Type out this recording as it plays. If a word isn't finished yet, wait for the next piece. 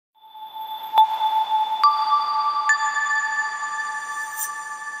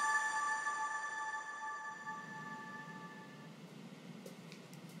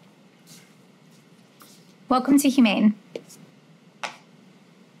Welcome to Humane.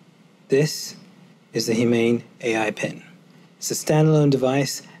 This is the Humane AI Pin. It's a standalone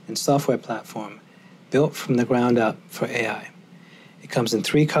device and software platform built from the ground up for AI. It comes in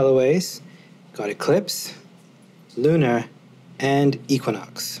 3 colorways, got Eclipse, Lunar, and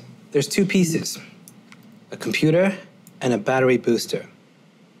Equinox. There's 2 pieces, a computer and a battery booster.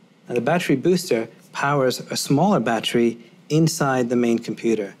 Now the battery booster powers a smaller battery inside the main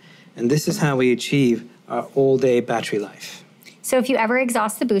computer, and this is how we achieve our all-day battery life. So if you ever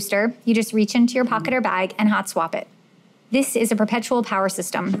exhaust the booster, you just reach into your pocket or bag and hot swap it. This is a perpetual power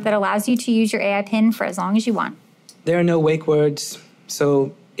system that allows you to use your AI pin for as long as you want. There are no wake words,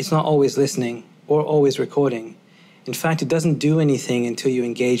 so it's not always listening or always recording. In fact, it doesn't do anything until you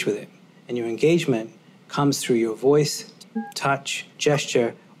engage with it, and your engagement comes through your voice, touch,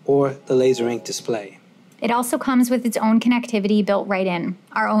 gesture, or the laser ink display. It also comes with its own connectivity built right in,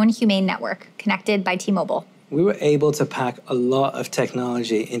 our own Humane network, connected by T-Mobile. We were able to pack a lot of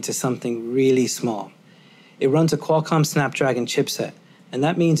technology into something really small. It runs a Qualcomm Snapdragon chipset, and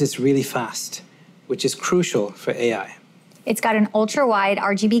that means it's really fast, which is crucial for AI. It's got an ultra-wide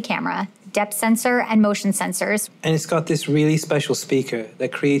RGB camera, depth sensor, and motion sensors. And it's got this really special speaker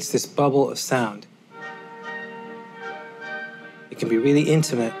that creates this bubble of sound. It can be really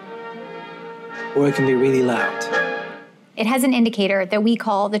intimate, or it can be really loud. It has an indicator that we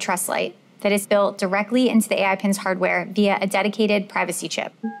call the Trust Light that is built directly into the AI Pin's hardware via a dedicated privacy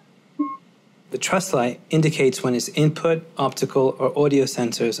chip. The Trust Light indicates when its input, optical, or audio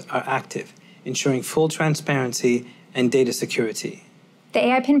sensors are active, ensuring full transparency and data security. The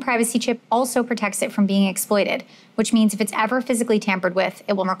AI Pin privacy chip also protects it from being exploited, which means if it's ever physically tampered with,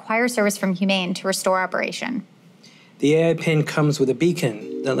 it will require service from Humane to restore operation. The AI Pin comes with a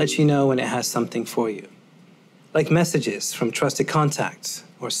beacon that lets you know when it has something for you, like messages from trusted contacts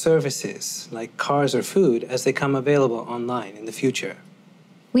or services like cars or food as they come available online in the future.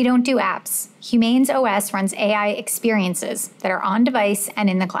 We don't do apps. Humane's OS runs AI experiences that are on device and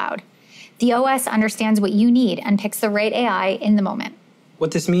in the cloud. The OS understands what you need and picks the right AI in the moment.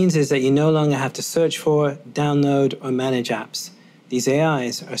 What this means is that you no longer have to search for, download, or manage apps. These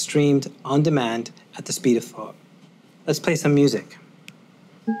AIs are streamed on demand at the speed of thought. Let's play some music.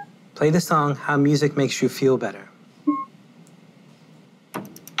 Play the song How Music Makes You Feel Better.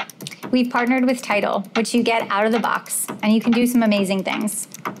 We've partnered with Tidal, which you get out of the box, and you can do some amazing things.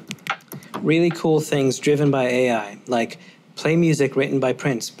 Really cool things driven by AI, like play music written by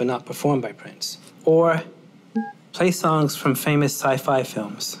Prince but not performed by Prince, or play songs from famous sci-fi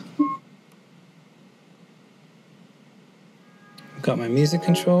films. I've got my music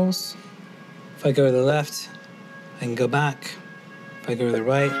controls. If I go to the left, I can go back. If I go to the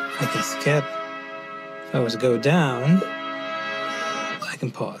right, I can skip. If I was to go down, I can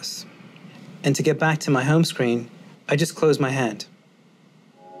pause. And to get back to my home screen, I just close my hand.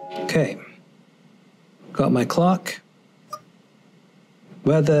 Okay. Got my clock,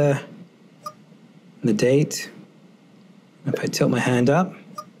 weather, and the date. If I tilt my hand up,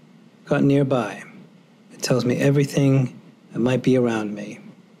 got nearby. It tells me everything that might be around me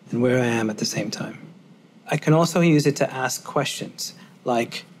and where I am at the same time. I can also use it to ask questions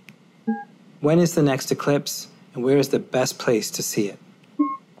like, when is the next eclipse and where is the best place to see it?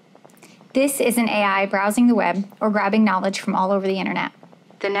 This is an AI browsing the web or grabbing knowledge from all over the internet.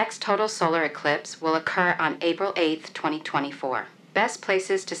 The next total solar eclipse will occur on April 8th, 2024. Best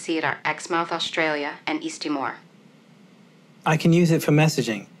places to see it are Exmouth, Australia, and East Timor. I can use it for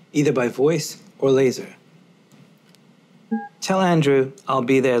messaging, either by voice or laser. Tell Andrew I'll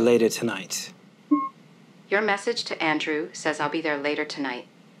be there later tonight. Your message to Andrew says I'll be there later tonight.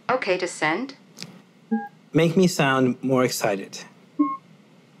 Okay to send? Make me sound more excited.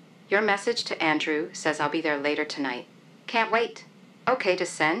 Your message to Andrew says I'll be there later tonight. Can't wait. Okay to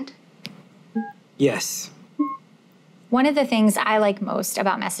send? Yes. One of the things I like most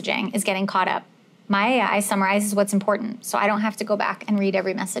about messaging is getting caught up. My AI summarizes what's important, so I don't have to go back and read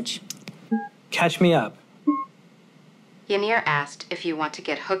every message. Catch me up. Yanir asked if you want to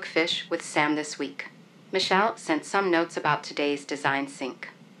get Hookfish with Sam this week. Michelle sent some notes about today's design sync.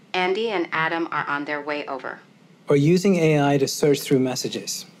 Andy and Adam are on their way over. Or using AI to search through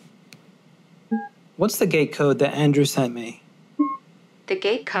messages. What's the gate code that Andrew sent me? The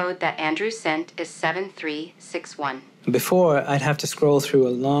gate code that Andrew sent is 7361. Before, I'd have to scroll through a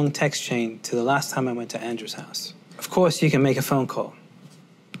long text chain to the last time I went to Andrew's house. Of course, you can make a phone call.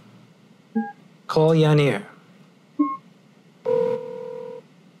 Call Yanir.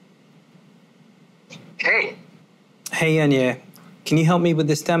 Hey. Hey, Yanir. Can you help me with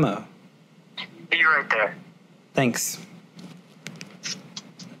this demo? Be right there. Thanks.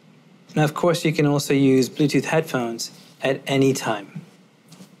 Now, of course, you can also use Bluetooth headphones at any time.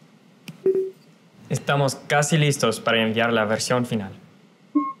 Estamos casi listos para enviar la versión final.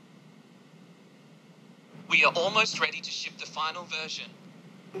 We are almost ready to ship the final version.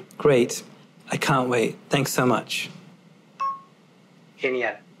 Great. I can't wait. Thanks so much.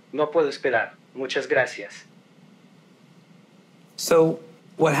 Genial. No puedo esperar. Muchas gracias. So,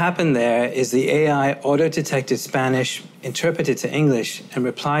 what happened there is the AI auto-detected Spanish, interpreted to English, and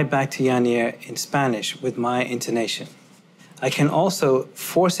replied back to Yanier in Spanish with my intonation. I can also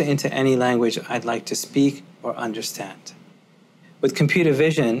force it into any language I'd like to speak or understand. With computer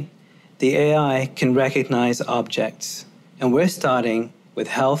vision, the AI can recognize objects, and we're starting with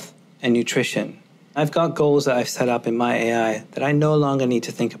health and nutrition. I've got goals that I've set up in my AI that I no longer need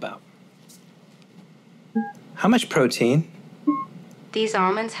to think about. How much protein? These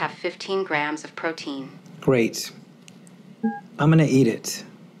almonds have 15 grams of protein. Great. I'm gonna eat it.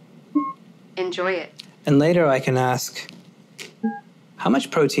 Enjoy it. And later I can ask, how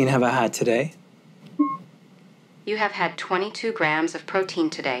much protein have I had today? You have had 22 grams of protein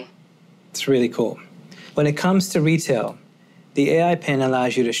today. It's really cool. When it comes to retail, the AI Pin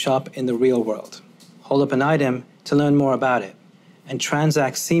allows you to shop in the real world, hold up an item to learn more about it, and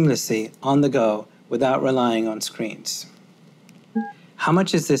transact seamlessly on the go without relying on screens. How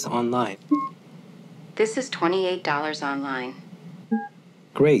much is this online? This is $28 online.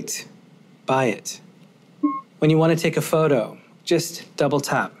 Great. Buy it. When you want to take a photo, just double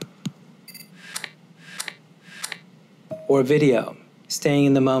tap. Or video, staying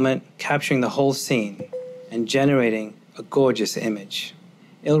in the moment, capturing the whole scene, and generating a gorgeous image.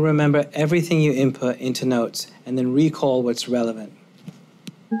 It'll remember everything you input into notes and then recall what's relevant.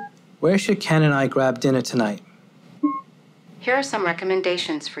 Where should Ken and I grab dinner tonight? Here are some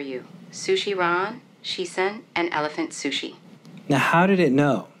recommendations for you. Sushi Ran, Shisen, and Elephant Sushi. Now, how did it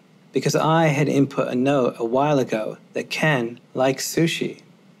know? Because I had input a note a while ago that Ken likes sushi.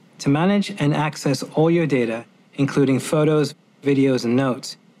 To manage and access all your data, including photos, videos, and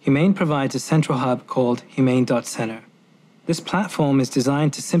notes, Humane provides a central hub called humane.center. This platform is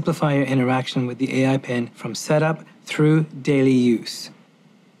designed to simplify your interaction with the AI Pin from setup through daily use.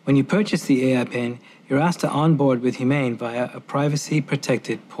 When you purchase the AI Pin, you're asked to onboard with Humane via a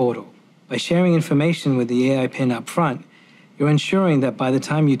privacy-protected portal. By sharing information with the AI Pin up front, you're ensuring that by the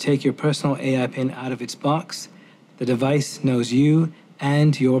time you take your personal AI Pin out of its box, the device knows you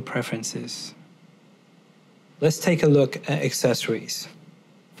and your preferences. Let's take a look at accessories.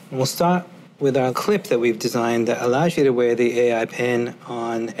 And we'll start with our clip that we've designed that allows you to wear the AI Pin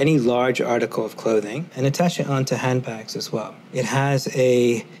on any large article of clothing and attach it onto handbags as well. It has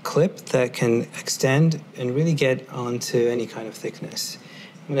a clip that can extend and really get onto any kind of thickness.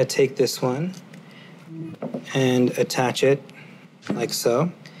 I'm going to take this one and attach it like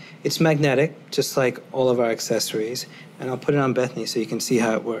so. It's magnetic, just like all of our accessories, and I'll put it on Bethany so you can see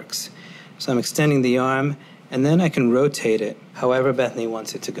how it works. So I'm extending the arm, and then I can rotate it however Bethany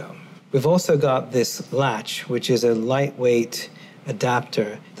wants it to go. We've also got this latch, which is a lightweight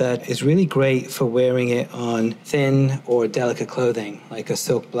adapter that is really great for wearing it on thin or delicate clothing, like a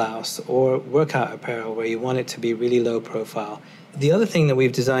silk blouse or workout apparel where you want it to be really low profile. The other thing that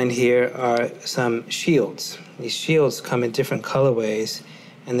we've designed here are some shields. These shields come in different colorways,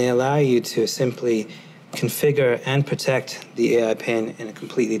 and they allow you to simply configure and protect the AI Pin in a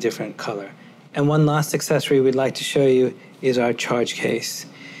completely different color. And one last accessory we'd like to show you is our charge case.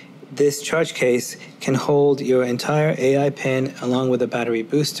 This charge case can hold your entire AI Pin along with a battery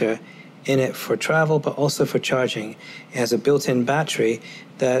booster in it for travel, but also for charging. It has a built-in battery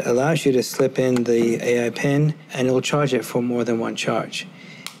that allows you to slip in the AI Pin and it will charge it for more than one charge.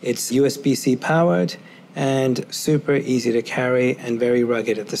 It's USB-C powered and super easy to carry and very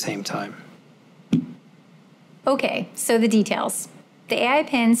rugged at the same time. Okay, so the details. The AI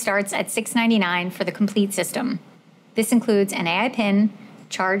Pin starts at $699 for the complete system. This includes an AI Pin,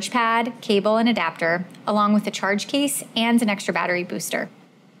 charge pad, cable, and adapter, along with a charge case and an extra battery booster.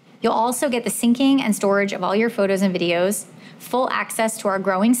 You'll also get the syncing and storage of all your photos and videos, full access to our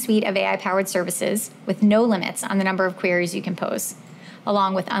growing suite of AI-powered services with no limits on the number of queries you can pose,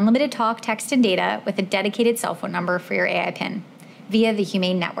 along with unlimited talk, text, and data with a dedicated cell phone number for your AI Pin via the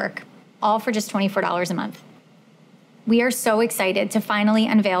Humane network, all for just $24 a month. We are so excited to finally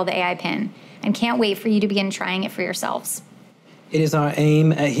unveil the AI Pin and can't wait for you to begin trying it for yourselves. It is our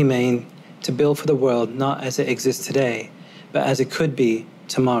aim at Humane to build for the world not as it exists today, but as it could be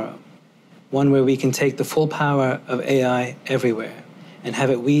tomorrow. One where we can take the full power of AI everywhere and have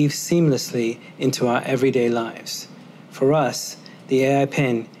it weave seamlessly into our everyday lives. For us, the AI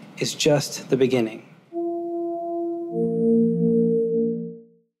Pin is just the beginning.